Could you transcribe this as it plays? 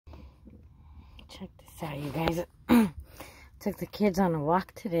Check this out, you guys. Took the kids on a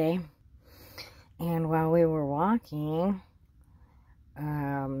walk today, and while we were walking,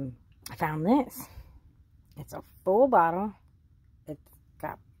 I found this. It's a full bottle.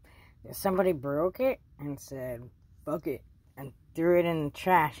 Somebody broke it and said, "Fuck it," and threw it in the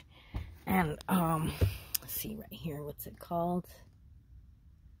trash. And let's see right here, what's it called?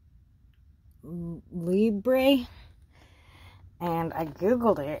 Libre. And I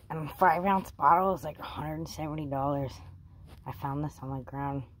googled it, and a 5-ounce bottle is like $170. I found this on the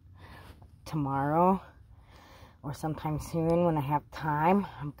ground. Tomorrow or sometime soon when I have time,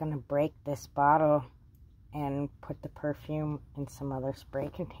 I'm gonna break this bottle and put the perfume in some other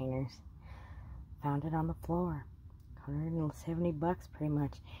spray containers. Found it on the floor. 170 bucks pretty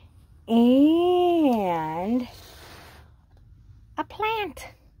much. And a plant.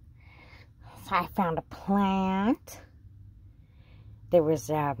 So I found a plant. There was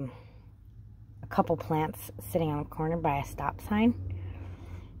a couple plants sitting on a corner by a stop sign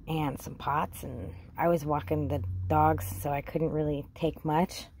and some pots, and I was walking the dogs, so I couldn't really take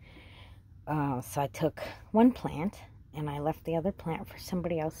much. So I took one plant and I left the other plant for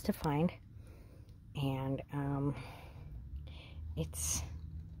somebody else to find. And it's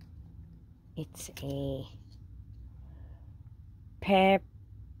a Peperomia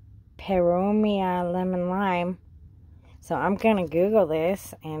lemon lime. So I'm gonna Google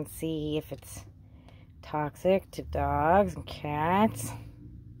this and see if it's toxic to dogs and cats.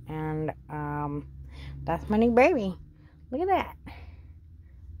 And that's my new baby. Look at that.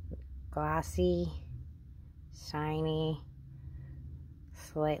 Glossy, shiny,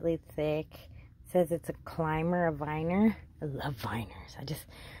 slightly thick. It says it's a climber, a viner. I love viners.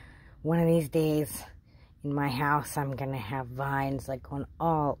 One of these days in my house, I'm gonna have vines like going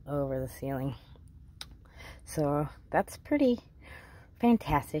all over the ceiling. So that's pretty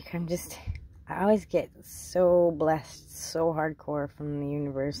fantastic. I always get so blessed, so hardcore from the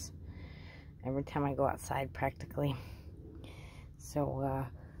universe every time I go outside practically. So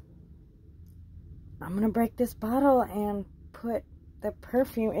I'm gonna break this bottle and put the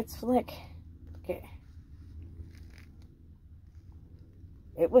perfume. It's like, okay,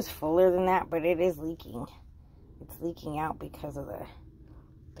 it was fuller than that, but it is leaking. It's leaking out because of the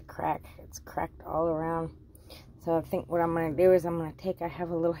crack. It's cracked all around. So I think what I'm going to do is I have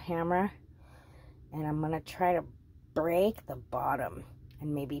a little hammer, and I'm going to try to break the bottom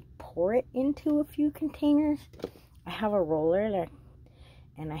and maybe pour it into a few containers. I have a roller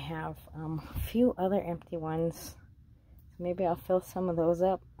and I have a few other empty ones. So maybe I'll fill some of those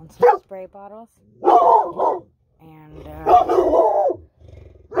up on some spray bottles. And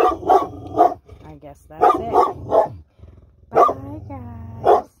I guess that's it. Bye,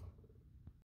 guys.